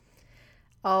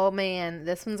Oh man,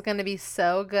 this one's going to be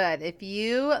so good. If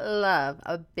you love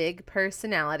a big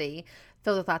personality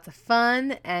filled with lots of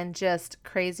fun and just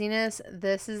craziness,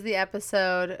 this is the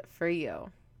episode for you.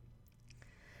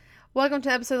 Welcome to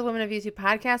an episode of the Women of YouTube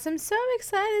podcast. I'm so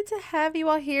excited to have you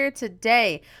all here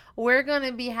today. We're going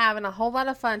to be having a whole lot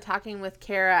of fun talking with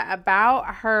Kara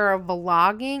about her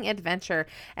vlogging adventure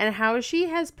and how she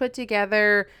has put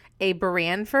together a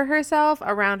brand for herself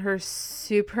around her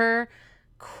super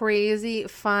crazy,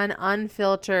 fun,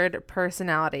 unfiltered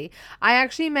personality. I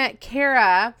actually met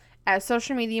Kara at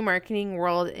Social Media Marketing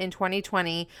World in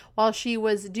 2020 while she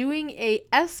was doing a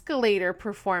escalator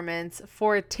performance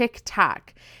for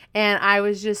TikTok. And I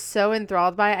was just so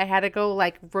enthralled by it. I had to go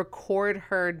like record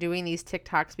her doing these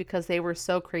TikToks because they were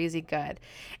so crazy good.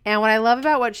 And what I love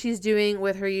about what she's doing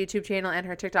with her YouTube channel and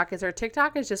her TikTok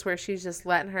is just where she's just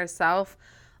letting herself,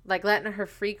 like letting her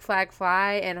freak flag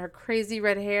fly, and her crazy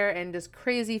red hair and just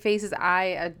crazy faces.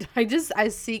 I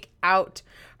seek out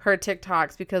her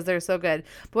TikToks because they're so good.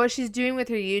 But what she's doing with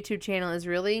her YouTube channel is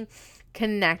really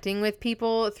connecting with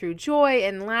people through joy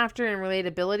and laughter and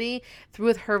relatability through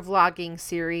with her vlogging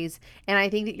series. And I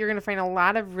think that you're going to find a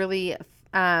lot of really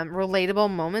relatable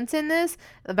moments in this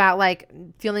about like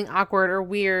feeling awkward or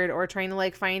weird or trying to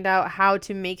like find out how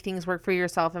to make things work for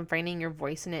yourself and finding your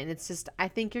voice in it. And it's just, I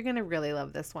think you're going to really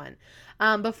love this one.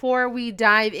 Before we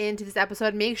dive into this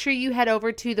episode, make sure you head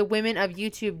over to the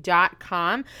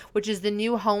womenofyoutube.com, which is the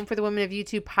new home for the Women of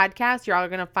YouTube podcast. You're all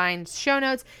going to find show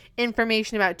notes,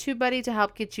 information about TubeBuddy to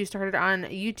help get you started on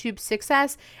YouTube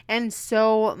success, and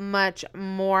so much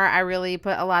more. I really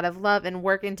put a lot of love and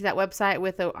work into that website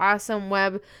with the awesome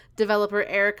web developer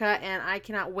Erica, and I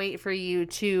cannot wait for you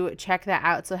to check that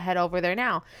out. So head over there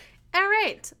now. All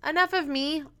right, enough of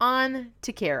me, on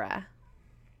to Kara.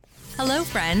 Hello,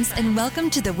 friends, and welcome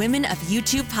to the Women of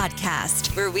YouTube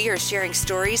podcast, where we are sharing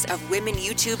stories of women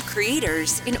YouTube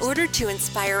creators in order to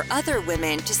inspire other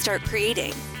women to start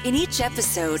creating. In each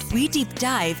episode, we deep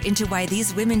dive into why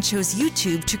these women chose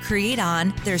YouTube to create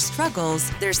on, their struggles,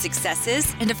 their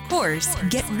successes, and of course,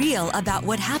 get real about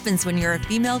what happens when you're a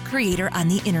female creator on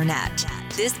the internet.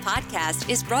 This podcast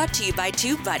is brought to you by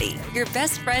TubeBuddy, your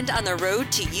best friend on the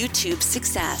road to YouTube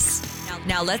success.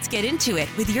 Now let's get into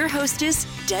it with your hostess,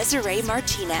 Desiree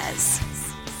Martinez.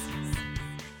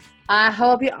 I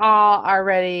hope you all are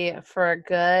ready for a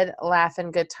good laugh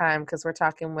and good time, because we're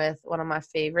talking with one of my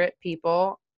favorite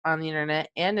people on the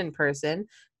internet and in person,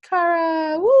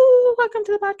 Kara. Woo! Welcome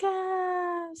to the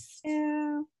podcast.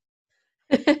 Yeah.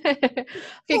 Okay,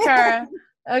 Kara.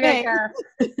 Okay, Hey. Kara.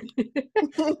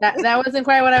 That wasn't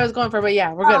quite what I was going for, but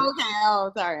yeah, we're good. Oh, okay.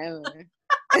 Oh, sorry.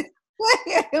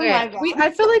 Okay, I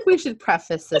feel like we should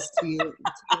preface this to you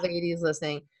ladies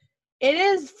listening. It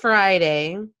is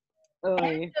Friday,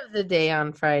 end of the day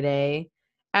on Friday,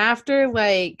 after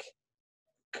like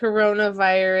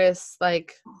coronavirus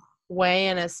like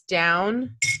weighing us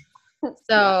down.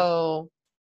 So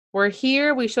we're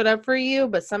here. We showed up for you,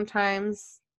 but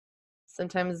sometimes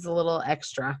it's a little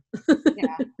extra.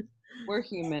 Yeah, we're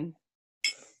human.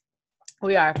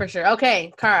 We are, for sure.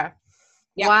 Okay, Kara.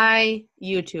 Yep. Why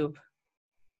YouTube?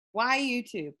 Why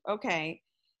YouTube? Okay.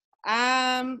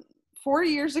 4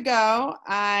 years ago,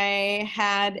 I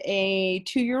had a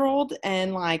 2-year-old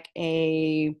and like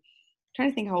I'm trying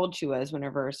to think how old she was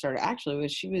whenever I started. Actually,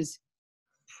 she was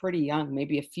pretty young,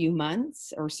 maybe a few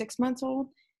months or 6 months old.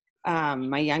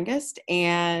 My youngest.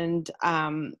 And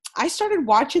I started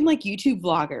watching like YouTube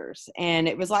vloggers, and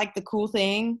it was like the cool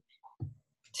thing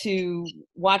to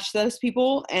watch those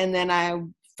people. And then I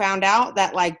found out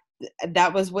that like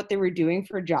that was what they were doing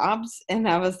for jobs. And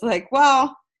I was like,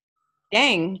 well,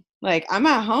 dang, like I'm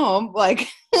at home. Like,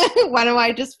 why don't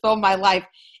I just film my life?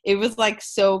 It was like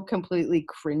so completely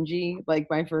cringy. Like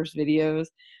my first videos,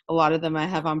 a lot of them I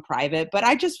have on private, but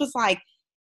I just was like,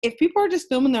 if people are just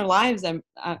filming their lives and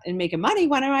making money,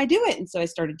 why don't I do it? And so I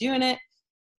started doing it.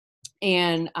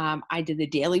 And I did the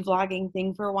daily vlogging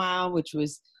thing for a while, which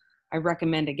was, I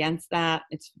recommend against that.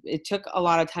 It took a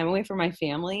lot of time away from my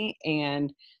family,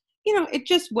 and it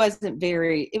just wasn't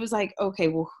it was like, okay,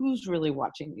 well, who's really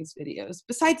watching these videos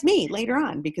besides me later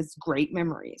on, because great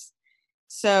memories.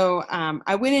 So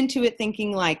I went into it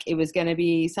thinking like it was going to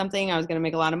be something I was going to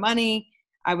make a lot of money.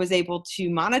 I was able to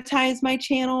monetize my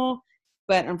channel,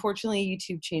 but unfortunately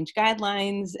YouTube changed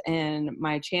guidelines and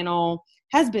my channel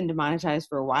has been demonetized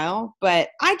for a while. But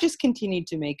I just continued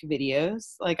to make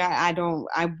videos. Like I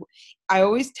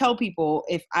always tell people,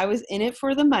 if I was in it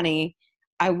for the money,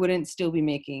 I wouldn't still be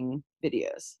making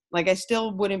videos. Like I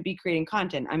still wouldn't be creating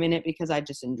content. I'm in it because I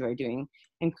just enjoy doing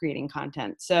and creating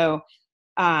content. So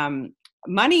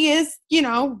money is,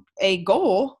 a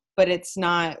goal, but it's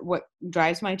not what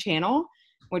drives my channel.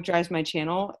 What drives my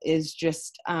channel is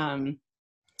just,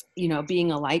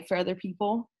 being a light for other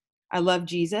people. I love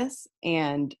Jesus,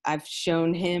 and I've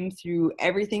shown him through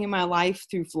everything in my life,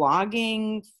 through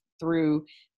vlogging, through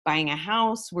buying a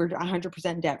house. We're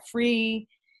 100% debt free.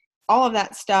 All of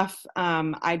that stuff,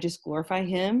 I just glorify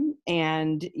him.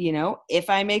 And, if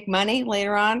I make money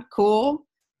later on, cool.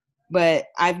 But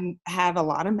I have a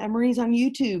lot of memories on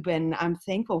YouTube, and I'm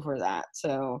thankful for that.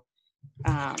 So,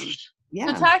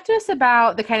 yeah. So talk to us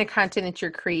about the kind of content that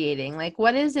you're creating. Like,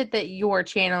 what is it that your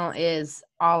channel is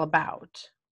all about?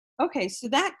 Okay, so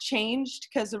that changed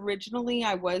because originally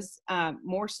I was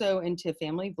more so into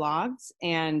family vlogs,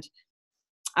 and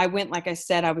I went, like I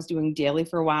said, I was doing daily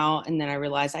for a while, and then I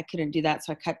realized I couldn't do that,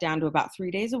 so I cut down to about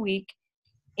 3 days a week.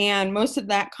 And most of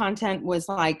that content was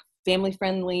like family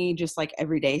friendly, just like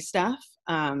everyday stuff,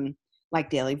 like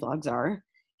daily vlogs are.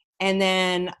 And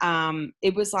then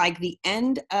it was like the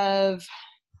end of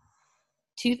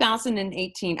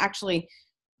 2018, actually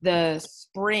the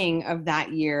spring of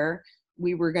that year,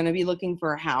 we were going to be looking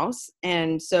for a house.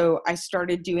 And so I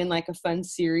started doing like a fun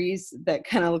series that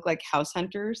kind of looked like House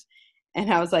Hunters.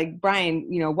 And I was like, Brian,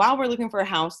 while we're looking for a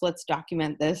house, let's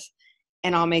document this,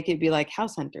 and I'll make it be like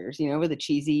House Hunters, with a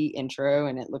cheesy intro.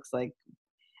 And it looks like,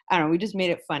 I don't know, we just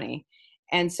made it funny.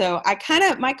 And so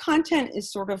my content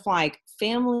is sort of like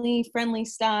family friendly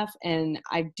stuff. And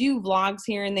I do vlogs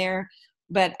here and there,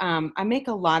 but I make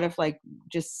a lot of like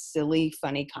just silly,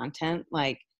 funny content,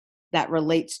 like that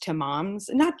relates to moms,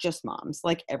 not just moms,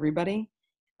 like everybody.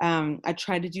 I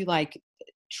try to do like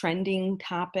trending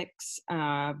topics.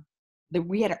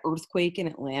 We had an earthquake in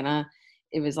Atlanta.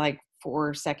 It was like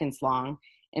 4 seconds long,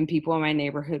 and people in my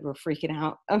neighborhood were freaking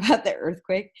out about the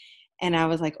earthquake. And I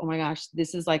was like, oh my gosh,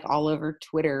 this is like all over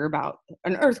Twitter about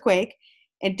an earthquake.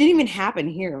 It didn't even happen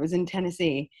here. It was in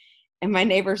Tennessee. And my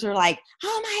neighbors were like,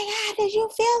 oh my God, did you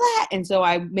feel that? And so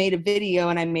I made a video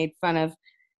and I made fun of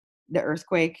the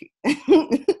earthquake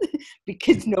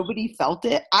because nobody felt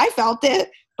it. I felt it,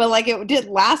 but like it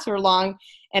didn't last for long.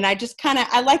 And I just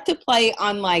I like to play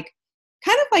on like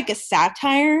kind of like a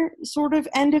satire sort of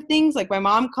end of things. Like my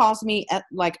mom calls me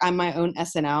like I'm my own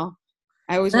SNL.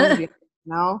 I always want to be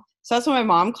SNL. So that's what my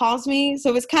mom calls me.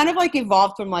 So it's kind of like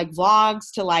evolved from like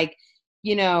vlogs to like,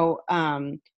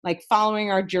 like following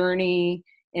our journey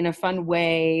in a fun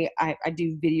way. I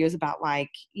do videos about like,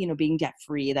 being debt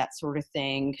free, that sort of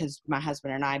thing. Cause my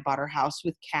husband and I bought our house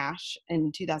with cash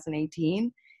in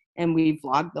 2018, and we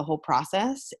vlogged the whole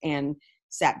process and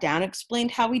sat down, explained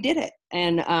how we did it.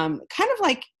 And kind of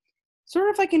like sort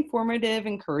of like informative,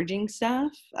 encouraging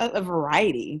stuff, a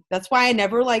variety. That's why I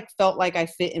never like felt like I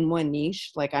fit in one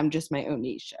niche. Like I'm just my own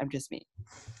niche. I'm just me.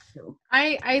 So.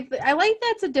 I like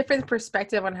that's a different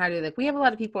perspective on how to, like, we have a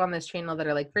lot of people on this channel that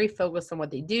are like very focused on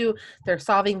what they do. They're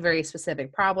solving very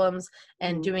specific problems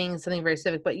and doing something very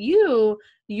specific. But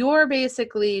you're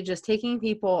basically just taking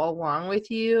people along with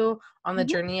you on the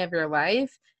journey of your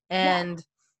life and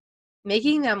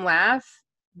making them laugh,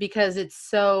 because it's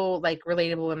so like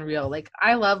relatable and real. Like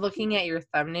I love looking at your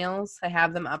thumbnails. I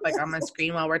have them up like on my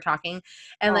screen while we're talking,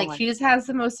 and like she just has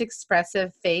the most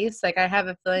expressive face. Like I have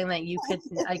a feeling that you could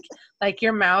like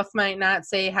your mouth might not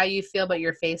say how you feel, but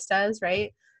your face does,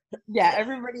 right? Yeah,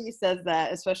 everybody says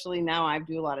that, especially now. I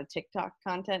do a lot of TikTok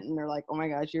content, and they're like, oh my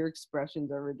gosh, your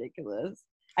expressions are ridiculous.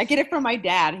 I get it from my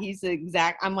dad. He's the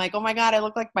exact, I'm like, oh my God, I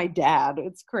look like my dad.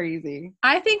 It's crazy.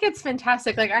 I think it's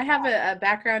fantastic. Like I have a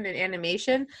background in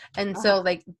animation. And so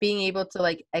like being able to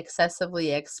like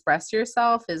excessively express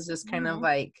yourself is just kind of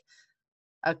like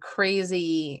a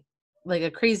crazy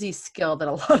skill that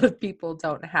a lot of people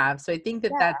don't have. So I think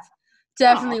that that's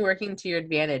definitely working to your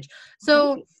advantage.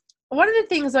 So one of the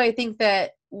things that I think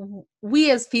that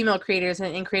we as female creators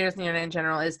and creators on the internet in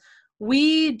general is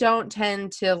we don't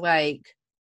tend to like,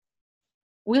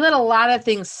 we let a lot of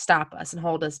things stop us and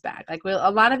hold us back. Like a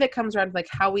lot of it comes around to like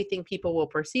how we think people will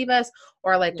perceive us,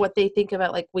 or like what they think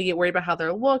about, like we get worried about how they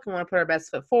look and want to put our best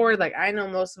foot forward. Like I know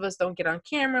most of us don't get on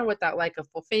camera without like a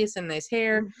full face and nice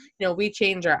hair. We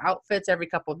change our outfits every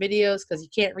couple of videos because you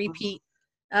can't repeat.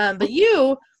 But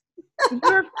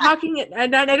you're talking,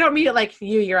 and I don't mean it like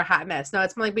you're a hot mess. No,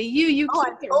 it's more like, but you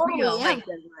keep it real. Like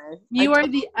you are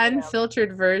the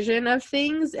unfiltered version of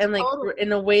things, and like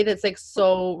in a way that's like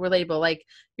so relatable. Like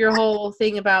your whole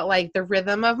thing about like the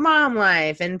rhythm of mom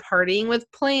life and partying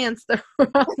with plants the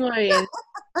wrong way.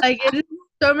 Like it is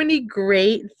so many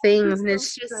great things, and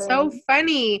it's just so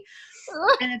funny.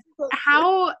 And it's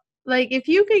how, like, if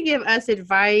you could give us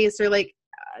advice, or like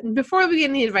before we get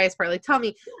into the advice part, like tell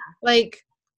me, like,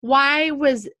 why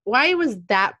was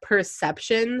that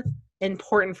perception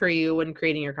important for you when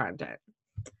creating your content?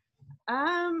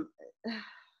 Um,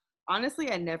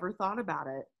 honestly, I never thought about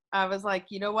it. I was like,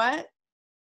 you know what?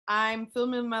 I'm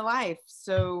filming my life.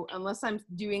 So unless I'm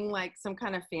doing like some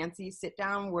kind of fancy sit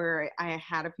down where I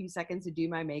had a few seconds to do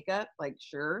my makeup, like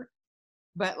sure.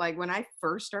 But like when I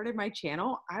first started my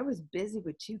channel, I was busy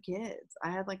with 2 kids.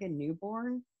 I had like a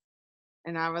newborn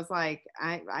and I was like,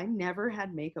 I never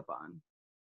had makeup on.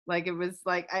 Like it was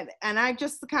like I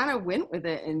just kind of went with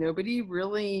it and nobody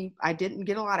really I didn't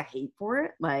get a lot of hate for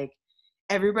it. Like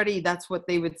everybody that's what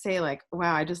they would say like,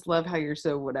 wow, I just love how you're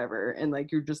so whatever and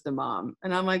like you're just a mom.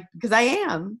 And I'm like, because I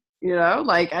am,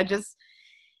 like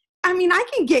I mean, I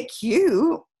can get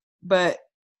cute, but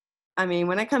I mean,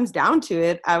 when it comes down to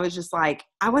it, I was just like,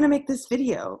 I want to make this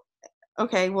video.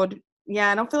 Okay, well, yeah,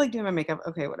 I don't feel like doing my makeup.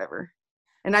 Okay, whatever.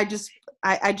 And I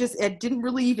didn't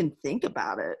really even think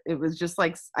about it. It was just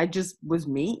like, I just was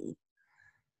me.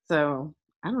 So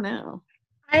I don't know.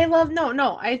 I love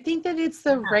no. I think that it's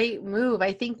the Yeah. right move.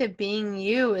 I think that being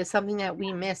you is something that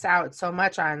we miss out so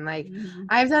much on. Like Mhm.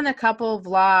 I've done a couple of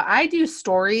I do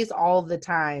stories all the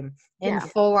time in Yeah.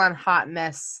 full on hot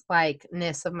mess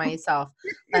likeness of myself.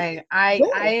 Like I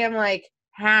Good. am like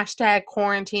hashtag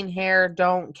quarantine hair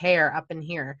don't care up in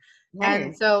here. And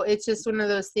Hey. so it's just one of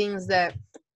those things that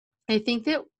I think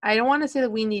that I don't want to say that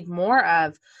we need more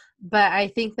of, but I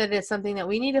think that it's something that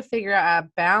we need to figure out a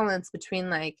balance between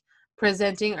like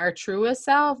presenting our truest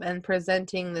self and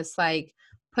presenting this like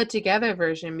put together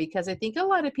version, because I think a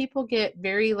lot of people get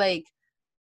very like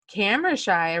camera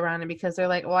shy around it because they're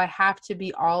like, well, I have to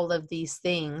be all of these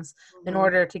things in Mhm.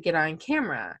 order to get on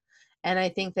camera. And I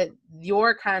think that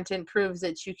your content proves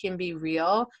that you can be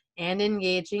real and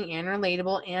engaging and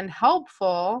relatable and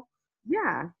helpful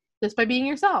Yeah. just by being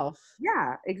yourself.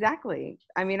 Yeah, exactly.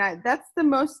 I mean, that's the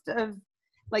most of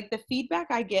like the feedback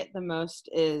I get the most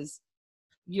is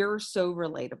you're so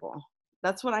relatable.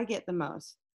 That's what I get the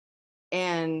most.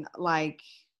 And like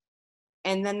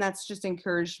and then that's just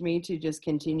encouraged me to just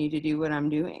continue to do what I'm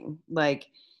doing. Like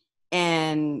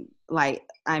and like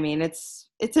I mean it's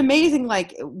amazing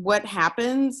like what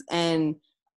happens and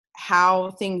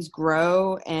how things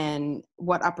grow and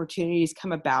what opportunities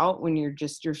come about when you're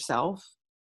just yourself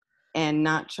and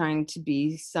not trying to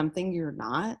be something you're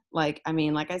not. Like, I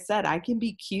mean, like I said, I can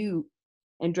be cute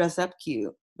and dress up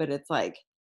cute, but it's like,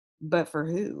 but for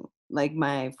who? Like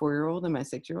my 4-year-old and my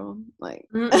 6-year-old? Like,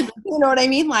 you know what I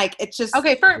mean? Like, it's just,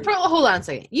 Okay, for hold on a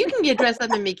second. You can get dressed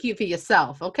up and be cute for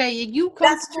yourself, okay? You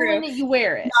that's comfortable true. in it, you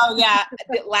wear it. Oh yeah.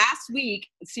 Last week,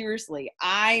 seriously,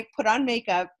 I put on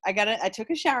makeup. I took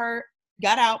a shower,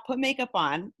 got out, put makeup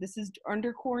on. This is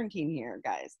under quarantine here,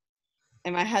 guys.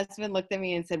 And my husband looked at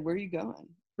me and said, "Where are you going?"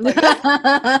 Like,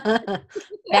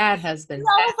 Bad husband.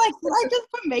 I was like, did I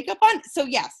just put makeup on? So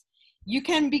yes, you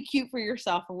can be cute for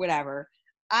yourself or whatever.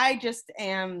 I just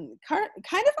am kind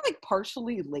of like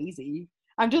partially lazy.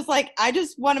 I'm just like, I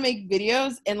just want to make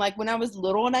videos. And like when I was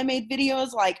little and I made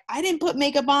videos, like I didn't put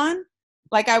makeup on.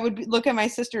 Like I would look at my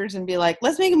sisters and be like,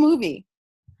 let's make a movie.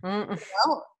 Mm.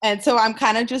 And so I'm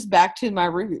kind of just back to my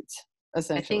roots,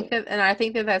 essentially. I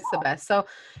think that that's the best. So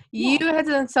you Yeah. had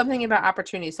done something about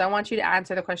opportunity. So I want you to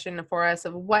answer the question for us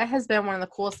of what has been one of the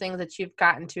coolest things that you've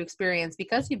gotten to experience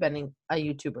because you've been a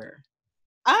YouTuber.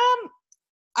 Um,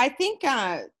 I think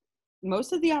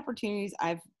most of the opportunities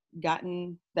I've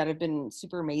gotten that have been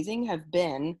super amazing have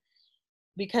been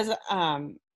because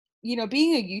being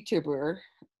a YouTuber,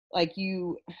 like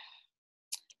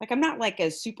I'm not like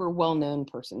a super well-known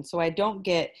person, so I don't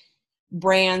get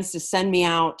brands to send me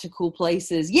out to cool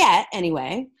places yet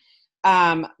anyway.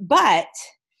 But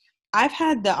I've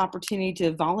had the opportunity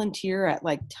to volunteer at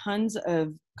like tons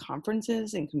of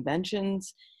conferences and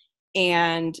conventions.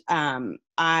 And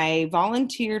I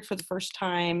volunteered for the first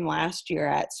time last year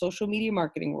at Social Media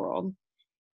Marketing World.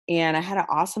 And I had an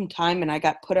awesome time and I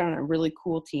got put on a really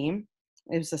cool team.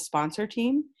 It was a sponsor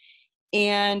team.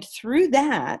 And through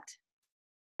that,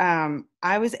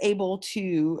 I was able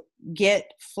to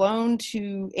get flown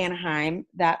to Anaheim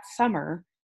that summer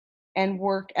and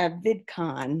work at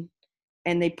VidCon.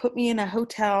 And they put me in a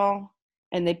hotel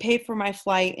and they paid for my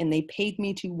flight and they paid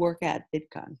me to work at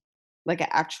VidCon, like an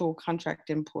actual contract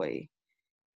employee.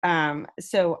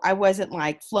 So I wasn't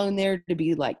like flown there to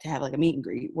be like to have like a meet and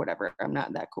greet, whatever. I'm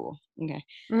not that cool. Okay.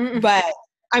 Mm. But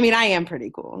I mean, I am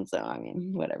pretty cool. So I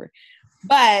mean, whatever.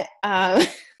 But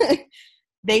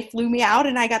they flew me out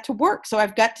and I got to work. So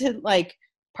I've got to like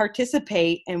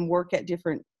participate and work at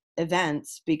different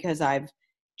events because I've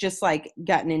just like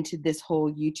gotten into this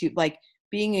whole YouTube, like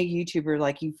being a YouTuber,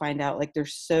 like you find out like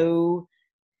there's so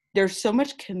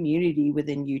much community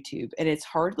within YouTube and it's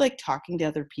hard like talking to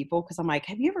other people because I'm like,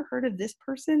 have you ever heard of this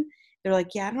person? they're like,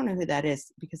 yeah, I don't know who that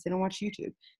is because they don't watch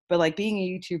YouTube. But like being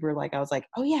a YouTuber, like I was like,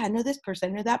 oh yeah, I know this person,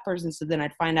 I know that person. So then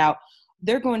I'd find out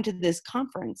they're going to this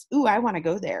conference. Ooh, I want to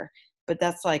go there, but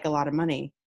that's like a lot of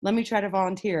money. Let me try to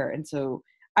volunteer. And so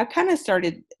I kind of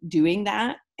started doing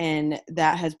that, and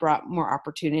that has brought more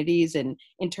opportunities and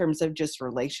in terms of just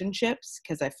relationships,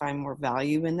 because I find more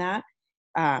value in that,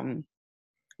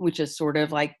 which is sort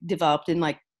of like developed in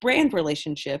like brand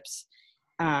relationships.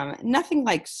 Nothing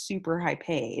like super high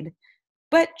paid,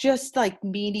 but just like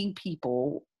meeting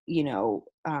people,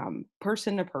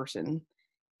 person to person,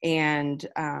 and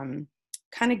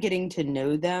kind of getting to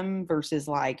know them versus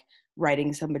like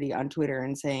writing somebody on Twitter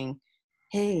and saying,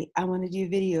 hey, I want to do a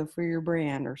video for your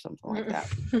brand or something like that.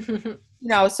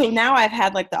 So now I've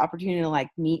had like the opportunity to like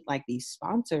meet like these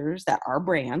sponsors that are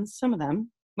brands, some of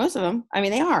them, most of them, I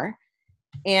mean, they are.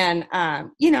 And,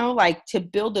 like to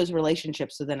build those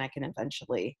relationships so then I can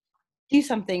eventually do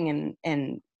something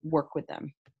and work with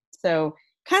them. So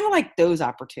kind of like those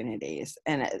opportunities,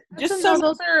 and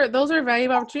those are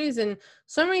valuable opportunities. And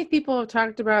so many people have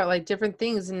talked about like different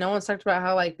things, and no one's talked about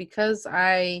how like, because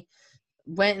I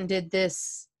went and did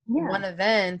this one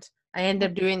event, I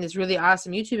ended up doing this really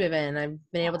awesome YouTube event. I've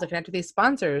been able to connect with these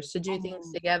sponsors to do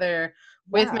things together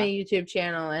with my YouTube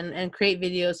channel and create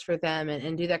videos for them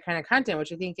and do that kind of content,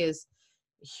 which I think is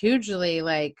hugely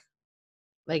like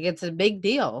it's a big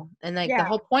deal. And like the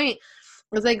whole point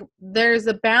was like, there's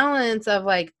a balance of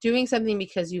like doing something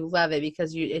because you love it,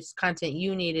 because it's content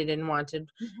you needed and wanted,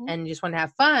 and you just want to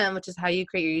have fun, which is how you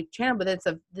create your channel. But it's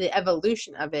the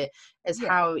evolution of it is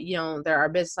how, there are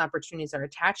business opportunities that are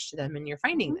attached to them, and you're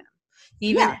finding them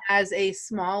even as a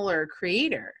smaller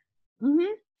creator.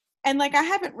 And like, I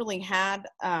haven't really had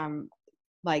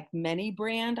like many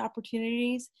brand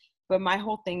opportunities, but my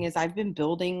whole thing is I've been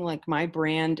building like my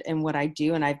brand and what I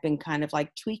do, and I've been kind of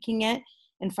like tweaking it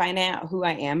and finding out who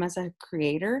I am as a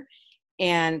creator.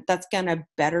 And that's going to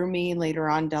better me later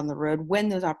on down the road when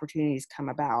those opportunities come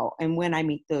about and when I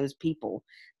meet those people.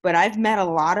 But I've met a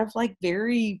lot of like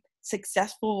very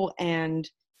successful and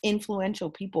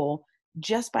influential people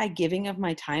just by giving of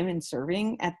my time and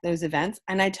serving at those events.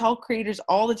 And I tell creators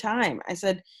all the time, I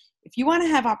said, if you want to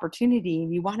have opportunity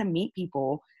and you want to meet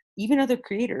people, even other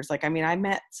creators, like, I mean, I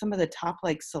met some of the top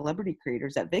like celebrity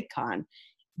creators at VidCon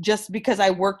just because I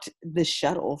worked the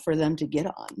shuttle for them to get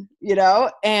on,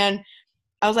 and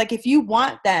I was like, if you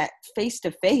want that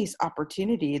face-to-face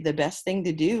opportunity, the best thing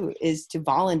to do is to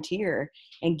volunteer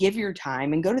and give your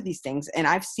time and go to these things. And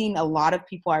I've seen a lot of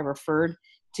people I referred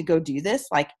to go do this,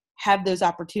 like have those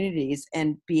opportunities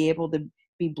and be able to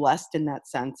be blessed in that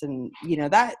sense. And,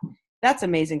 that's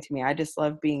amazing to me. I just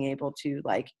love being able to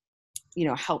like,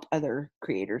 help other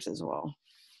creators as well.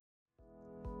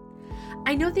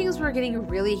 I know things were getting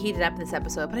really heated up in this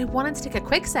episode, but I wanted to take a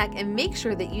quick sec and make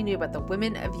sure that you knew about the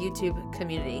Women of YouTube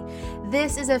community.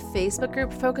 This is a Facebook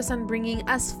group focused on bringing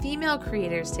us female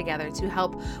creators together to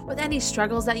help with any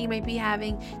struggles that you might be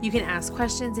having. You can ask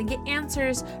questions and get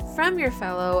answers from your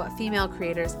fellow female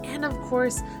creators, and of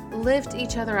course, lift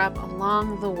each other up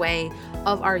along the way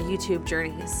of our YouTube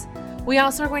journeys. We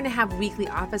also are going to have weekly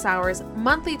office hours,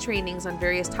 monthly trainings on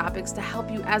various topics to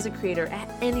help you as a creator at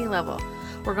any level.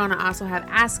 We're going to also have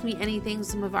Ask Me Anything,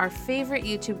 some of our favorite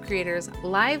YouTube creators,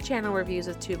 live channel reviews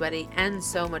with TubeBuddy, and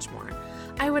so much more.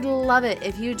 I would love it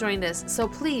if you joined us, so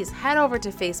please head over to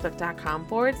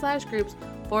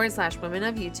facebook.com/groups/women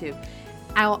of YouTube.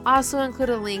 I will also include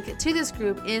a link to this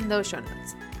group in those show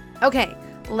notes. Okay,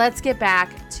 let's get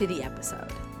back to the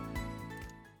episode.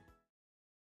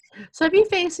 So have you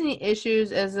faced any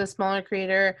issues as a smaller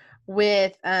creator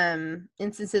with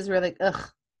instances where like,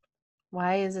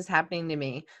 why is this happening to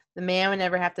me? The man would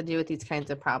never have to deal with these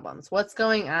kinds of problems. What's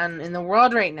going on in the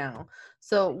world right now?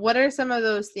 So what are some of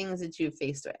those things that you've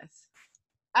faced with?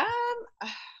 I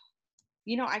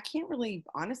can't really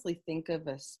honestly think of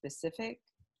a specific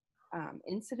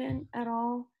incident at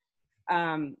all.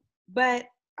 But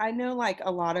I know like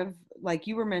a lot of, like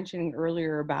you were mentioning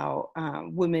earlier about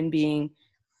women being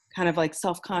kind of like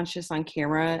self-conscious on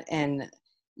camera. And,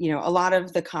 a lot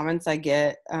of the comments I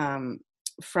get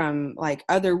from like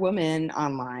other women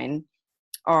online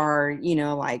are,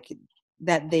 like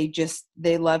that they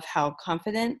love how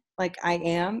confident like I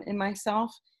am in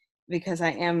myself, because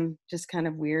I am just kind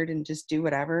of weird and just do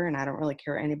whatever. And I don't really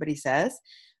care what anybody says.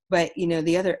 But,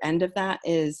 the other end of that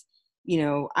is,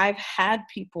 I've had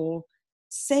people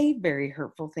say very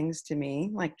hurtful things to me,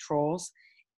 like trolls.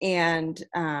 And,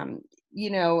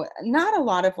 not a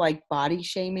lot of like body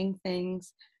shaming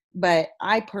things, but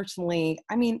I personally,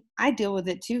 I deal with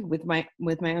it too with my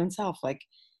own self. Like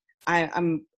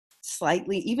I'm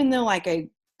slightly, even though like I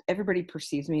everybody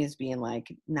perceives me as being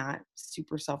like not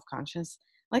super self-conscious.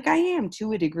 Like I am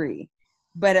to a degree,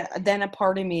 but then a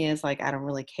part of me is like, I don't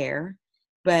really care.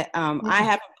 But I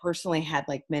haven't personally had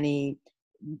like many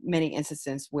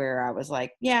instances where I was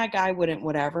like, yeah, a guy wouldn't,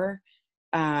 whatever.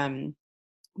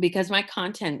 Because my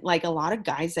content, like a lot of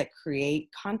guys that create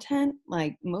content,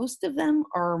 like most of them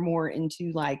are more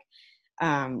into like,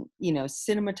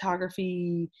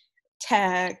 cinematography,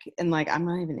 tech, and like, I'm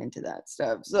not even into that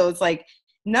stuff. So it's like,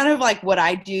 none of like what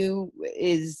I do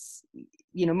is,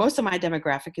 most of my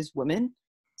demographic is women.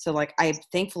 So like, I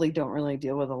thankfully don't really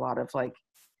deal with a lot of like,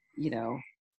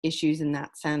 issues in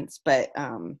that sense. But,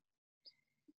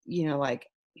 like,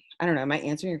 I don't know, am I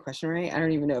answering your question right? I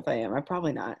don't even know if I am. I'm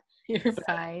probably not. You're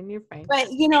fine. You're fine. But,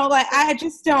 like,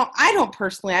 I don't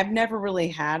personally, I've never really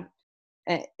had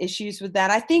issues with that.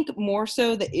 I think more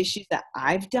so the issues that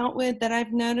I've dealt with that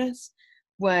I've noticed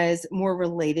was more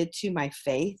related to my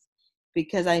faith,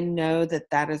 because I know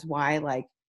that is why, like,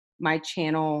 my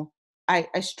channel, I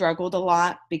struggled a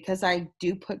lot because I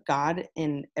do put God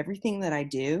in everything that I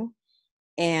do.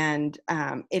 And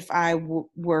if I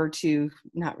were to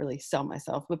not really sell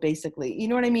myself, but basically, you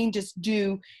know what I mean? Just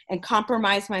do and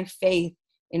compromise my faith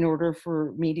in order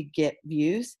for me to get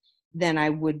views, then I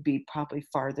would be probably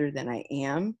farther than I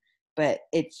am. But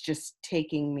it's just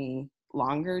taking me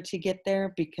longer to get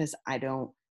there because I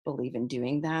don't believe in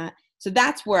doing that. So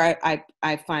that's where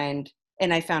I find,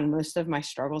 and I found most of my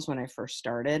struggles when I first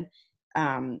started.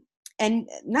 And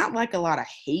not like a lot of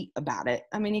hate about it.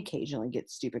 I mean, occasionally get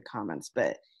stupid comments,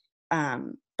 but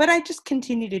I just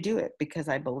continue to do it because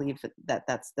I believe that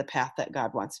that's the path that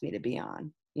God wants me to be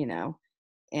on, And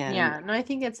Yeah, no, I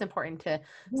think it's important to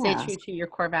stay yeah, true to your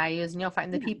core values, and you'll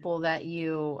find the people that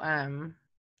you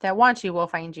that want you will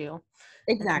find you. And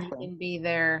you exactly. can be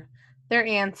their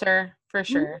answer for Mhm,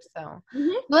 sure. So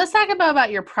mhm. let's talk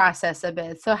about your process a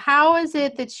bit. So how is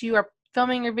it that you are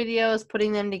filming your videos,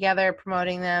 putting them together,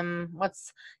 promoting them?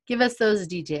 Give us those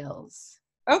details.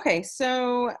 Okay,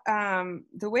 so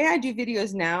the way I do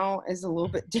videos now is a little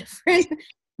bit different.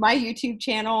 My YouTube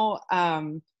channel,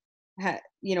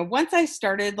 once I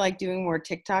started like doing more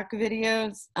TikTok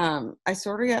videos, I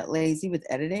sort of got lazy with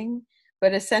editing.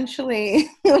 But essentially,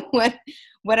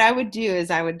 what I would do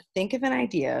is I would think of an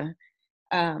idea,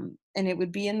 and it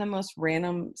would be in the most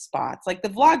random spots. Like the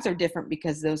vlogs are different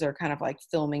because those are kind of like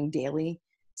filming daily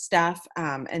stuff,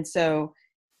 and so.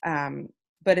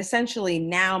 But essentially,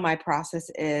 now my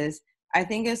process is I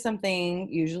think of something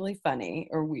usually funny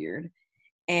or weird,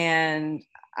 and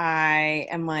I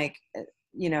am like,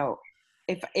 you know,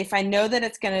 if I know that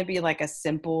it's going to be like a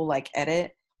simple like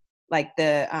edit, like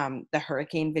the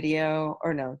hurricane video,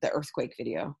 or no, the earthquake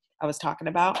video I was talking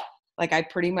about, like I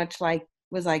pretty much like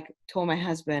was like told my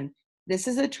husband, this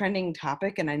is a trending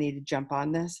topic and I need to jump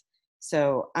on this.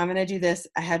 So I'm going to do this.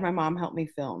 I had my mom help me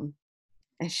film,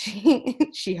 and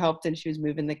she helped, and she was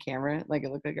moving the camera like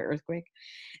it looked like an earthquake.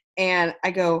 And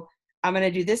I go, I'm going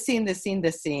to do this scene, this scene,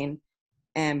 this scene.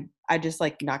 And I just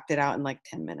like knocked it out in like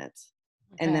 10 minutes.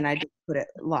 And Okay. then I just put it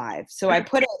live. So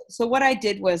what I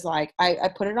did was like, I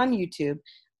put it on YouTube,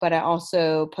 but I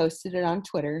also posted it on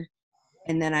Twitter.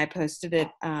 And then I posted it.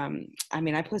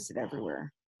 I posted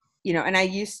everywhere, and I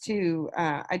used to,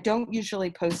 I don't usually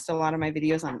post a lot of my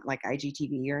videos on like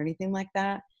IGTV or anything like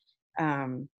that.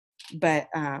 Um, but,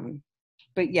 um,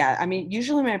 but yeah, I mean,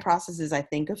 usually my process is I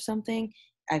think of something,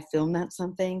 I film that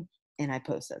something, and I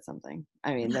post that something.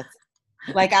 I mean, that's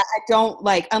like, I don't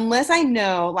like, unless I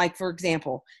know, like, for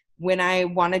example, when I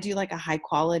want to do like a high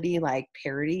quality, like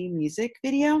parody music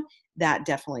video, that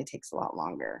definitely takes a lot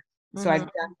longer. So I've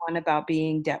Mhm. done one about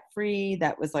being debt free.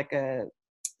 That was like a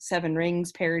Seven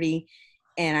Rings parody.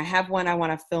 And I have one I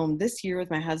want to film this year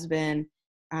with my husband.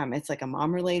 It's like a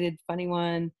mom related funny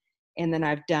one. And then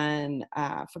I've done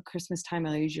for Christmas time,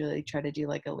 I usually try to do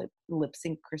like a lip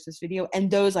sync Christmas video. And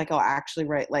those, like, I'll actually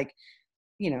write like,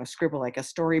 scribble like a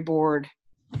storyboard,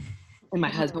 and my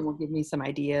husband will give me some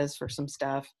ideas for some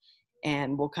stuff,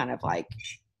 and we'll kind of like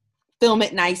film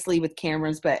it nicely with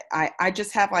cameras. But I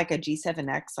just have like a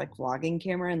G7X like vlogging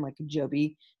camera and like a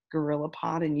Joby Gorilla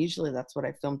Pod, and usually that's what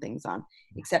I film things on,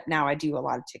 except now I do a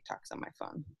lot of TikToks on my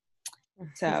phone.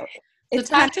 So So it's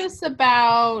kind talk to us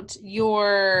about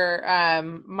your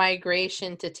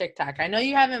migration to TikTok. I know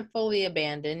you haven't fully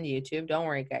abandoned YouTube. Don't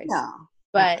worry, of, guys. no.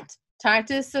 But talk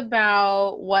to us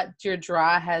about what your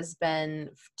draw has been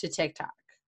to TikTok.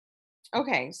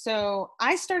 Okay, so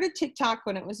I started TikTok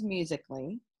when it was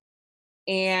Musically.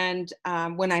 And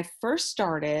when I first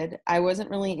started, I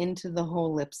wasn't really into the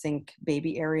whole lip sync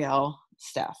Baby Ariel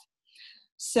stuff.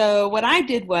 So what I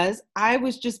did was I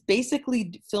was just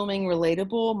basically filming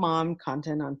relatable mom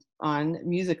content on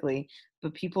Musically,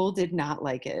 but people did not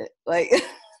like it. Like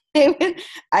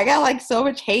I got like so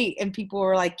much hate, and people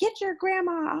were like, "Get your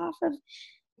grandma off of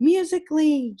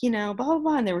Musically," blah blah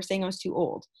blah, and they were saying I was too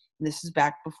old. And this is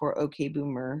back before OK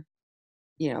Boomer,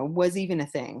 was even a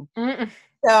thing. Mm-mm.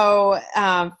 So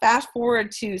fast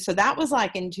forward to, so that was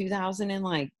like in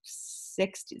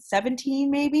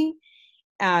 2017 maybe,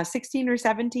 16 or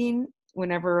 17,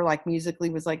 whenever like Musically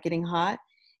was like getting hot.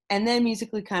 And then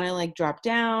Musically kind of like dropped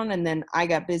down, and then I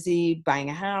got busy buying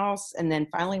a house. And then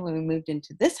finally when we moved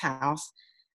into this house,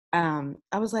 I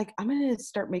was like, I'm going to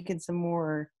start making some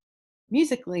more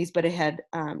Musicallys, but it had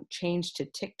changed to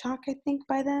TikTok, I think,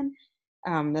 by then.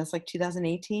 That's like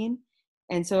 2018.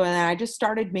 And so then I just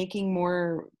started making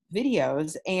more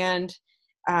videos. And,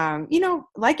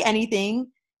 like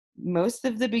anything, most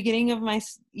of the beginning of my,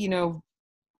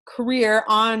 career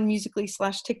on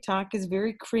Musically/TikTok is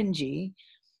very cringy.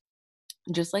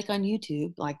 Just like on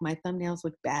YouTube, like my thumbnails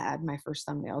look bad, my first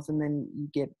thumbnails, and then you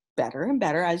get better and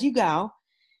better as you go.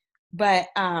 But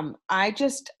I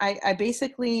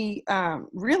basically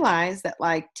realized that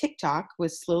like TikTok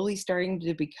was slowly starting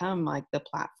to become like the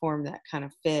platform that kind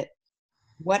of fit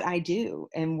what I do.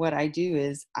 And what I do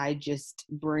is I just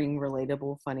bring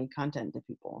relatable, funny content to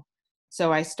people.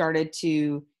 So I started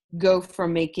to go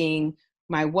from making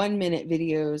my 1-minute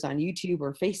videos on YouTube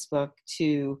or Facebook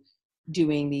to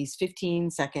doing these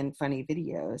 15-second funny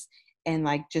videos. And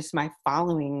like just my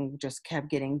following just kept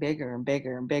getting bigger and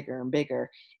bigger and bigger and bigger.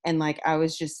 And like I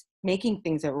was just making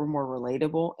things that were more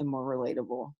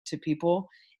relatable to people.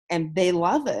 And they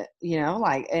love it,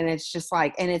 like, and it's just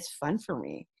like, and it's fun for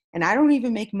me. And I don't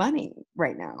even make money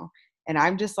right now. And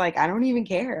I'm just like, I don't even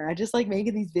care. I just like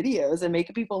making these videos and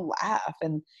making people laugh.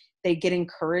 And they get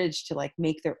encouraged to like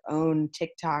make their own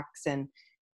TikToks. And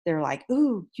they're like,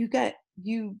 ooh, you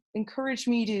encouraged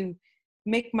me to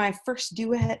make my first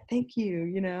duet. Thank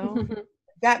you,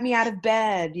 got me out of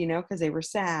bed, because they were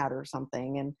sad or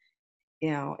something. And,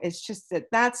 it's just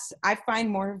I find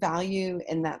more value,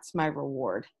 and that's my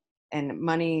reward. And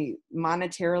money,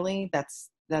 monetarily,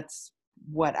 that's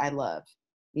what I love,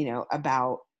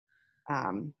 about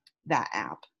that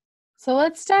app. So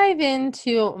let's dive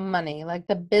into money, like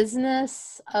the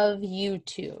business of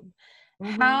YouTube.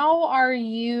 Mm-hmm. How are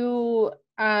you,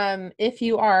 if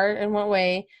you are, in what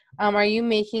way, are you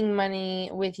making money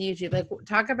with YouTube? Like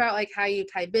talk about like how you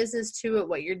tie business to it,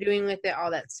 what you're doing with it, all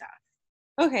that stuff.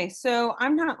 Okay, so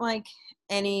I'm not like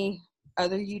any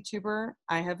other YouTuber.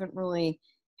 I haven't really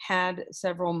had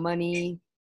several money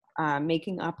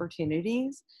making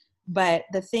opportunities. But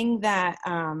the thing that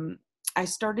I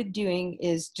started doing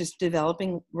is just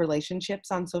developing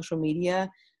relationships on social media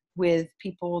with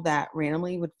people that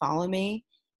randomly would follow me.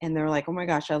 And they're like, oh my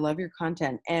gosh, I love your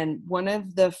content. And one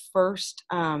of the first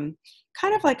kind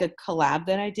of like a collab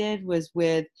that I did was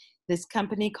with this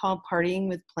company called Partying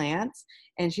with Plants.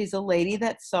 And she's a lady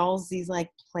that sells these like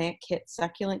plant kits,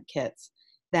 succulent kits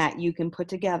that you can put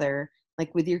together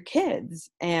like with your kids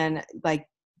and like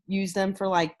use them for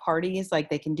like parties, like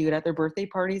they can do it at their birthday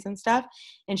parties and stuff.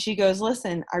 And she goes,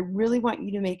 listen, I really want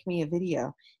you to make me a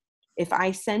video. If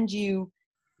I send you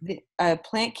a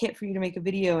plant kit for you to make a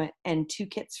video and 2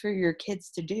 kits for your kids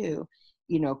to do,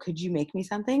 could you make me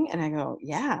something? And I go,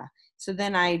 yeah. So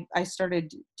then I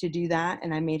started to do that,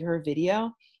 and I made her a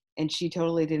video, and she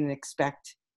totally didn't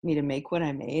expect me to make what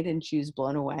I made, and she was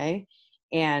blown away.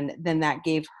 And then that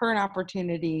gave her an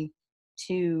opportunity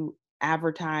to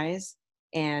advertise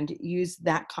and use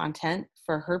that content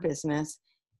for her business.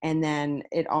 And then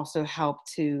it also helped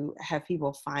to have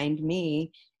people find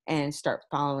me and start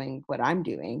following what I'm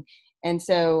doing. And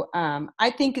so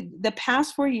I think the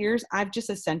past 4 years, I've just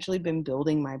essentially been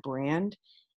building my brand.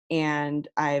 And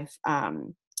I've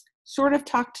sort of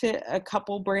talked to a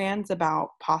couple brands about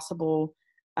possible,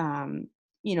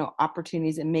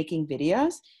 opportunities in making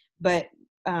videos. But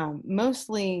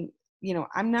mostly,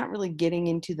 I'm not really getting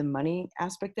into the money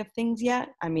aspect of things yet.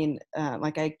 I mean,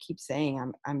 like I keep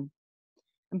saying, I'm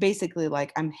basically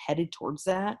like I'm headed towards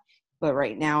that. But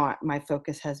right now, my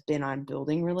focus has been on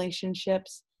building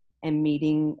relationships and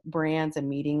meeting brands and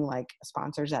meeting like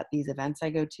sponsors at these events I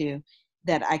go to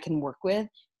that I can work with,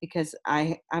 because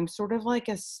I'm sort of like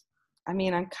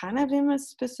I'm kind of in a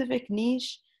specific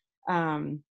niche.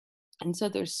 And so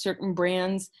there's certain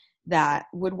brands that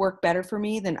would work better for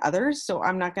me than others. So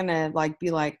I'm not going to like be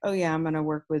like, oh yeah, I'm going to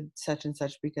work with such and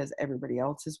such because everybody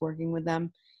else is working with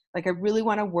them. Like I really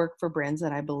want to work for brands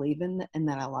that I believe in and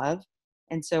that I love.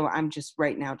 And so I'm just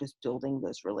right now just building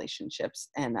those relationships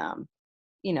and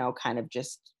kind of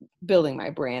just building my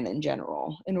brand in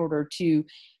general in order to,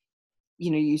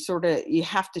 you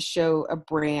have to show a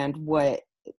brand what,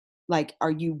 like,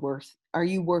 are you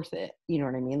worth it? You know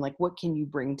what I mean? Like, what can you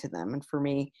bring to them? And for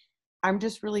me, I'm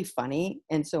just really funny.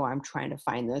 And so I'm trying to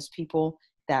find those people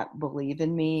that believe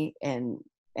in me and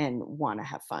want to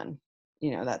have fun,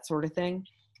 that sort of thing.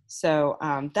 So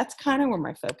that's kind of where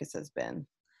my focus has been.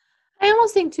 I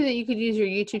almost think too that you could use your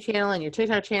YouTube channel and your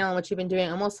TikTok channel and what you've been doing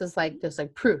almost as like just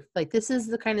like proof. Like, this is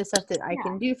the kind of stuff that I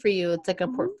can do for you. It's like a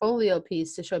portfolio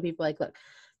piece to show people, like, look,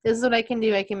 this is what I can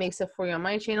do. I can make stuff for you on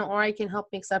my channel, or I can help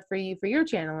make stuff for you for your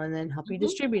channel, and then help you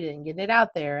distribute it and get it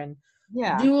out there and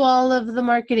do all of the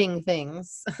marketing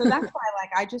things. So that's why, like,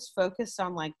 I just focused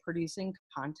on like producing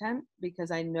content,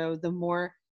 because I know the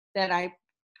more that I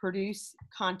produce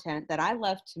content that I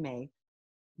love to make,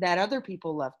 that other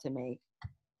people love to make,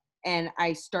 and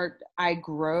I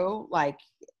grow, like,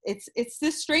 it's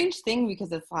this strange thing,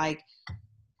 because it's like,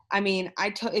 I mean,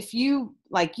 if you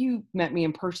met me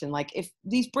in person, like, if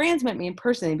these brands met me in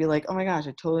person, they'd be like, oh my gosh,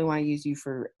 I totally want to use you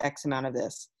for X amount of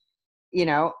this,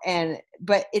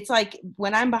 but it's like,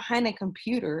 when I'm behind a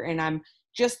computer and I'm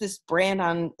just this brand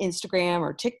on Instagram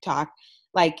or TikTok,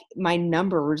 like, my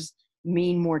numbers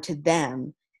mean more to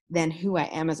them than who I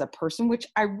am as a person, which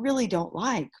I really don't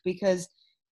like, because,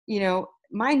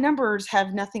 my numbers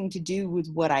have nothing to do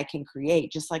with what I can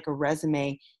create. Just like a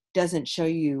resume doesn't show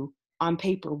you on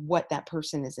paper what that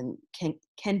person is and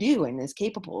can do and is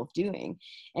capable of doing.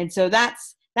 And so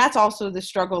that's also the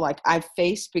struggle, like, I've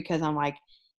faced, because I'm like,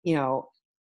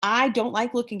 I don't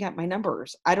like looking at my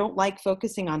numbers. I don't like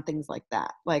focusing on things like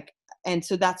that. Like, and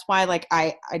so that's why, like,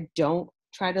 I don't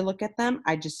try to look at them.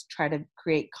 I just try to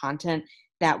create content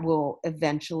that will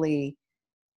eventually,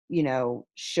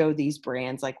 show these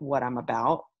brands like what I'm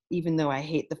about, even though I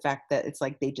hate the fact that it's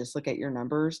like they just look at your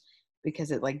numbers,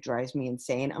 because it like drives me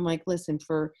insane. I'm like, listen,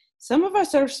 for some of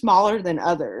us are smaller than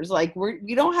others. Like,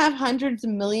 we don't have hundreds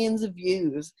of millions of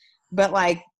views, but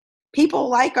like, people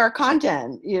like our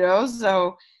content,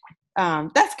 so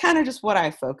that's kind of just what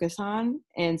I focus on.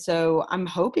 And so I'm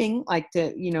hoping, like,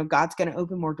 God's going to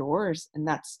open more doors, and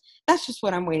that's just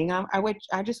what I'm waiting on. I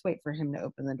just wait for him to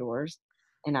open the doors,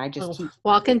 and I just keep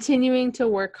while continuing to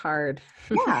work hard.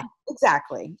 Yeah,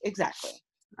 exactly.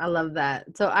 I love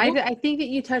that. So I think that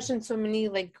you touched on so many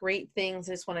like great things.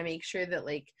 I just want to make sure that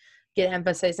like get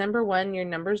emphasized. Number one, your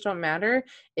numbers don't matter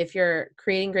if you're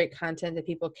creating great content that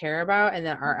people care about and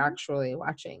that are actually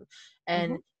watching.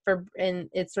 And and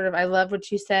it's sort of, I love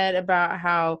what you said about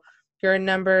how your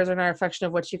numbers are not a reflection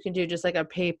of what you can do. Just like a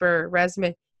paper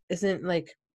resume isn't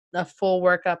like a full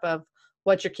workup of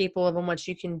what you're capable of and what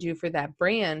you can do for that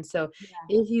brand. So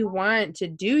if you want to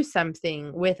do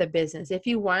something with a business, if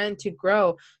you want to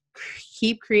grow,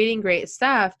 keep creating great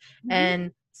stuff and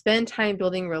spend time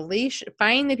building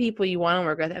find the people you want to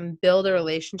work with and build a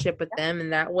relationship with them.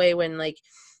 And that way, when like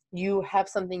you have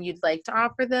something you'd like to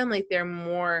offer them, like they're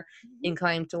more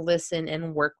inclined to listen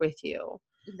and work with you.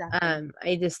 Exactly.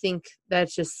 I just think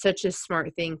that's just such a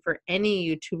smart thing for any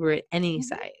YouTuber at any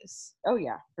size. Oh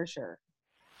yeah, for sure.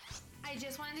 I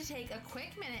just wanted to take a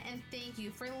quick minute and thank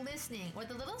you for listening with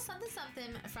a little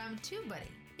something from TubeBuddy.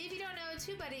 If you don't know,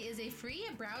 TubeBuddy is a free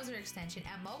browser extension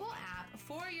and mobile app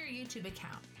for your YouTube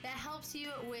account that helps you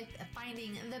with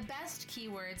finding the best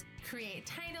keywords, create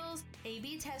titles,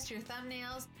 A/B test your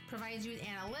thumbnails, provides you with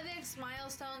analytics,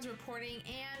 milestones, reporting,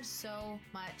 and so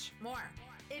much more.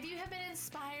 If you have been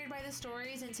inspired by the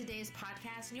stories in today's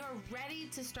podcast and you're ready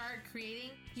to start creating,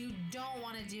 you don't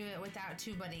want to do it without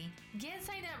TubeBuddy. Get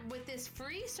signed up with this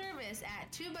free service at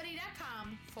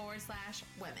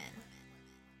tubebuddy.com/women.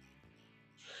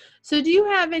 So do you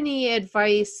have any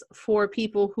advice for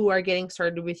people who are getting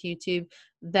started with YouTube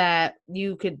that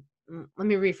you could, let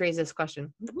me rephrase this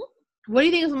question. What do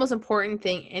you think is the most important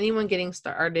thing anyone getting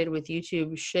started with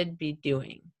YouTube should be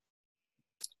doing?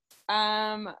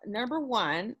 Number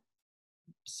one,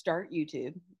 start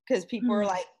YouTube, because people are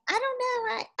like, I don't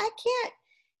know, I can't,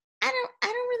 I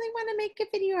don't really want to make a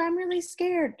video. I'm really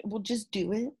scared. Well, just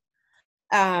do it.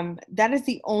 That is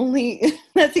the only,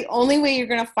 that's the only way you're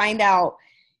going to find out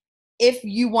if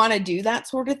you want to do that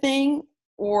sort of thing,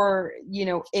 or,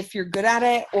 if you're good at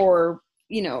it, or,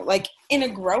 like in a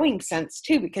growing sense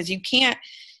too, because you can't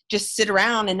just sit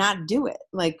around and not do it.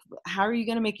 Like, how are you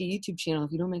going to make a YouTube channel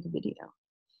if you don't make a video?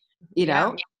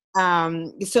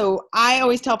 So I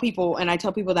always tell people, and I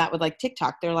tell people that with like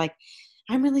TikTok, they're like,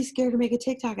 I'm really scared to make a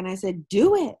TikTok. And I said,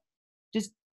 do it.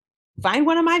 Just find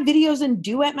one of my videos and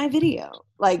duet my video,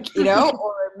 like,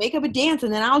 or make up a dance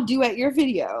and then I'll duet your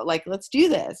video. Like, let's do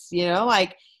this,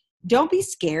 like, don't be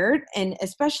scared. And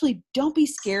especially don't be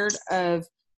scared of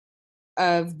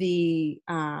of the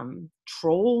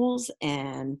trolls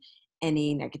and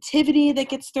any negativity that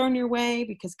gets thrown your way,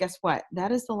 because guess what?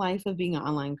 That is the life of being an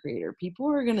online creator.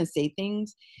 People are going to say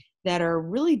things that are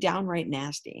really downright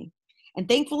nasty. And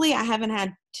thankfully, I haven't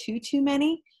had too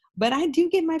many, but I do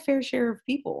get my fair share of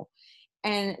people.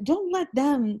 And don't let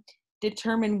them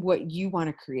determine what you want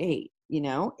to create. You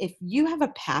know, if you have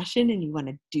a passion and you want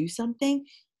to do something,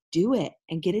 do it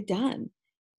and get it done.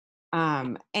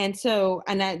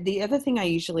 The other thing I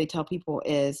usually tell people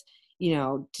is, you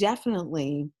know,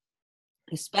 definitely,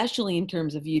 especially in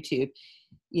terms of YouTube,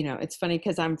 you know, it's funny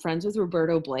because I'm friends with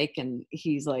Roberto Blake, and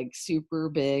he's like super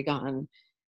big on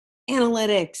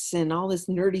analytics and all this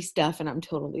nerdy stuff. And I'm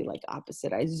totally like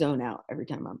opposite. I zone out every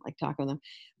time I'm like talking with him,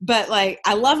 but like,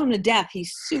 I love him to death.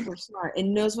 He's super smart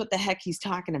and knows what the heck he's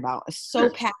talking about. Is so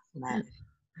passionate.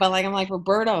 But like, I'm like,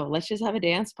 Roberto, let's just have a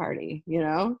dance party, you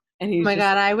know? And Oh he's my just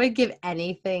God, I would give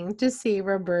anything to see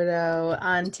Roberto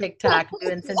on TikTok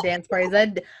doing some dance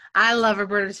parties. I love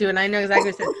Roberto too, and I know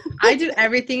exactly what you're saying. I do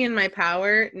everything in my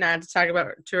power not to talk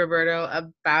to Roberto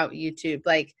about YouTube.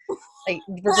 Like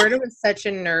Roberto is such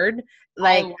a nerd.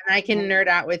 Like, and I can nerd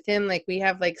out with him. Like, we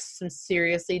have like some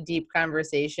seriously deep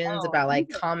conversations about like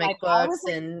comic books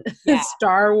and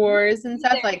Star Wars and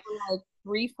stuff. Like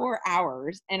 3-4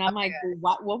 hours, and I'm like,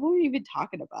 what were we even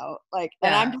talking about? Like,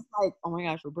 and I'm just like, oh my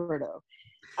gosh, Roberto.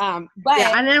 But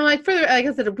yeah, and then like like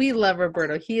I said, we love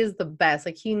Roberto. He is the best.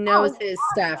 Like, he knows his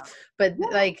stuff. But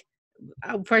like,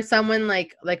 for someone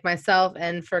like myself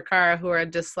and for Cara, who are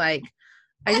just like,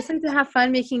 I just like to have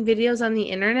fun making videos on the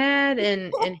internet,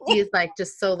 and he's like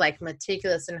just so like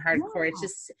meticulous and hardcore. It's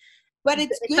just, but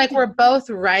it's like we're both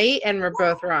right and we're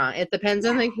both wrong. It depends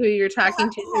on like who you're talking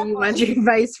to, who you want your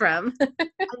advice from. I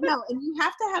know, and you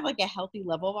have to have like a healthy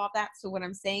level of all that. So what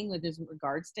I'm saying with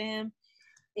regards to him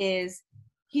is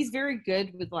he's very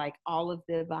good with like all of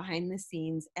the behind the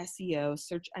scenes SEO,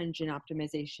 search engine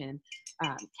optimization,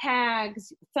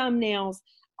 tags, thumbnails,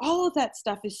 all of that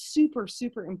stuff is super,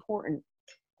 super important.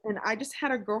 And I just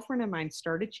had a girlfriend of mine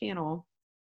start a channel,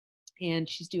 and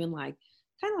she's doing like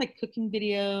kind of like cooking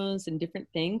videos and different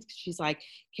things. She's like,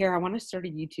 Cara, I want to start a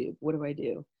YouTube. What do I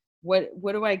do? What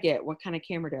do I get? What kind of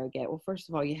camera do I get? Well, first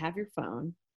of all, you have your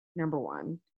phone, number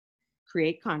one.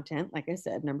 Create content, like I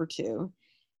said, number two.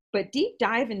 But deep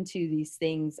dive into these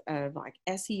things of like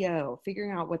SEO,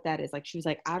 figuring out what that is. Like, she was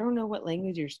like, I don't know what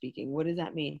language you're speaking. What does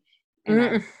that mean? And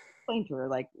I explained to her,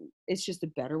 like, it's just a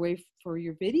better way for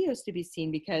your videos to be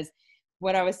seen, because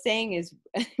what I was saying is,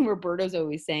 Roberto's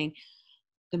always saying,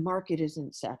 the market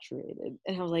isn't saturated.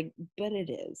 And I was like, but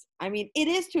it is. I mean, it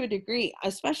is to a degree,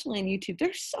 especially on YouTube.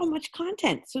 There's so much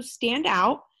content. So stand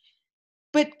out,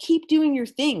 but keep doing your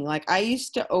thing. Like, I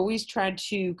used to always try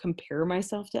to compare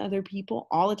myself to other people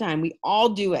all the time. We all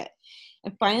do it.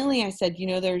 And finally I said, you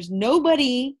know, there's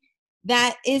nobody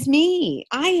that is me.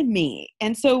 I am me.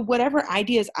 And so whatever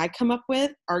ideas I come up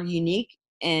with are unique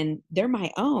and they're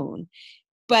my own.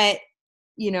 But,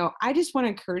 you know, I just want to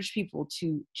encourage people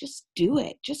to just do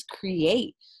it, just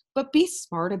create, but be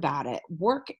smart about it.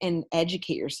 Work and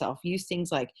educate yourself. Use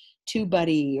things like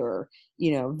TubeBuddy or,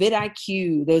 you know,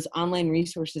 vidIQ, those online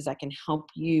resources that can help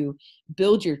you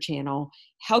build your channel,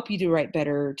 help you to write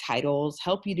better titles,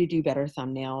 help you to do better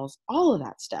thumbnails, all of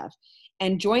that stuff.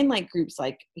 And join like groups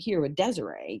like here with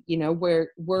Desiree, you know,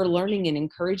 where we're learning and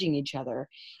encouraging each other.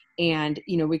 And,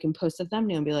 you know, we can post a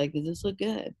thumbnail and be like, does this look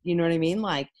good? You know what I mean?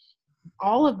 Like,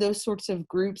 all of those sorts of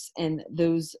groups and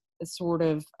those sort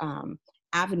of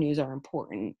avenues are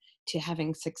important to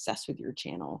having success with your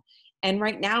channel. And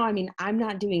right now, I mean, I'm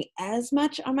not doing as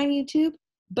much on my YouTube,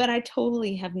 but I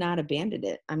totally have not abandoned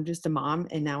it. I'm just a mom,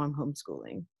 and now I'm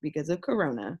homeschooling because of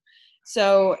Corona.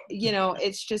 So, you know,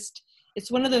 it's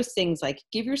one of those things, like,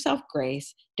 give yourself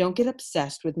grace. Don't get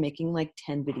obsessed with making like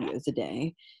 10 videos a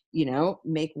day, you know,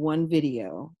 make one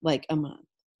video like a month,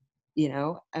 you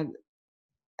know.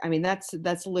 I mean,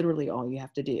 that's literally all you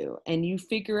have to do. And you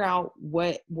figure out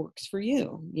what works for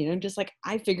you, you know, just like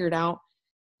I figured out,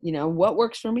 you know, what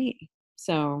works for me.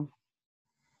 So.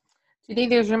 Do you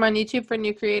think there's room on YouTube for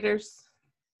new creators?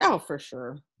 Oh, for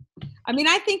sure. I mean,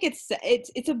 I think it's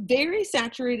a very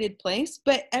saturated place,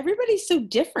 but everybody's so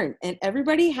different, and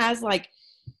everybody has like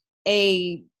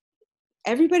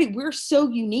we're so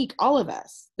unique, all of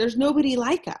us. There's nobody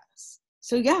like us.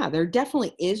 So yeah, there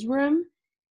definitely is room.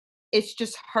 It's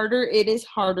just harder. It is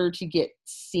harder to get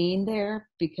seen there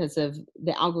because of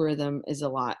the algorithm is a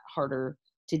lot harder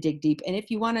to dig deep. And if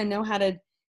you want to know how to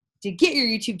get your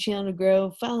YouTube channel to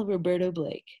grow, follow Roberto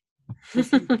Blake.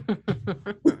 Because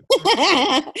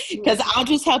I'll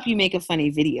just help you make a funny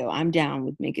video. I'm down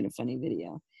with making a funny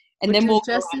video. And then we'll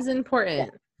just as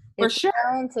important. For It's sure.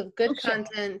 a balance of good For sure.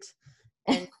 content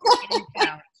and eating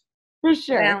out. For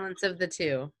sure. Balance of the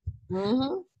two.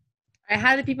 All right,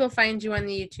 how do people find you on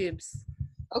the YouTubes?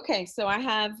 Okay, so I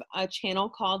have a channel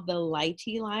called The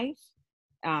Lighty Life.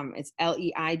 It's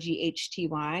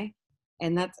Leighty,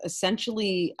 and that's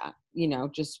essentially,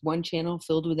 just one channel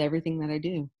filled with everything that I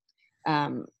do.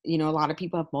 A lot of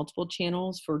people have multiple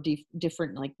channels for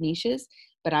different like niches,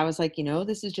 but I was like,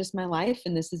 this is just my life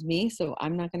and this is me, so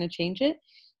I'm not going to change it.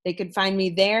 They can find me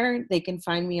there. They can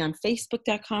find me on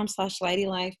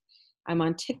Facebook.com/LightyLife. I'm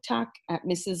on TikTok at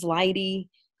Mrs. Lighty.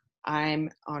 I'm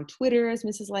on Twitter as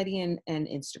Mrs. Lighty and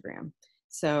Instagram.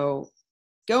 So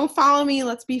go follow me.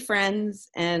 Let's be friends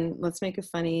and let's make a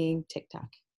funny TikTok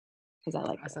because I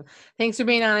like Awesome. Thanks for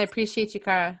being on. I appreciate you,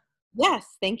 Cara.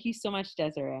 Yes. Thank you so much,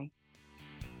 Desiree.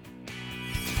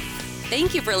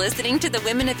 Thank you for listening to the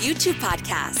Women of YouTube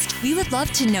podcast. We would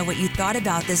love to know what you thought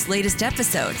about this latest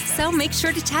episode, so make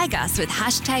sure to tag us with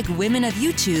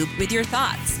 #WomenOfYouTube with your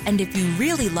thoughts. And if you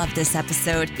really love this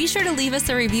episode, be sure to leave us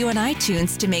a review on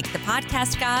iTunes to make the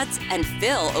podcast gods and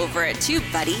Phil over at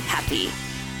TubeBuddy happy.